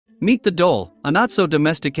Meet the Dhole, a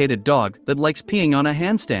not-so-domesticated dog that likes peeing on a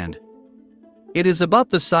handstand. It is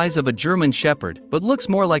about the size of a German Shepherd but looks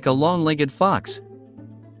more like a long-legged fox.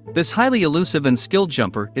 This highly elusive and skilled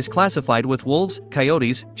jumper is classified with wolves,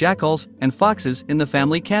 coyotes, jackals, and foxes in the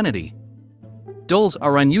family Canidae. Dholes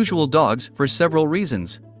are unusual dogs for several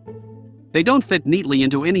reasons. They don't fit neatly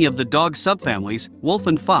into any of the dog subfamilies, wolf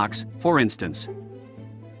and fox, for instance.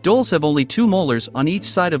 Dholes have only 2 molars on each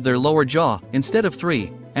side of their lower jaw instead of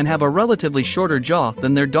 3, and have a relatively shorter jaw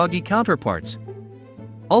than their doggy counterparts.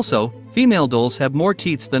 Also, female dholes have more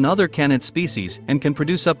teats than other canid species and can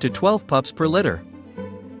produce up to 12 pups per litter.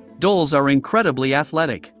 Dholes are incredibly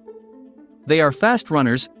athletic. They are fast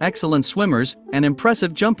runners, excellent swimmers, and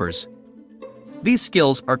impressive jumpers. These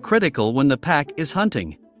skills are critical when the pack is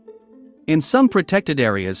hunting. In some protected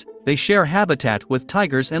areas, they share habitat with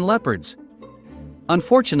tigers and leopards.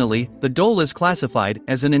 Unfortunately, the dhole is classified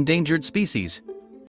as an endangered species.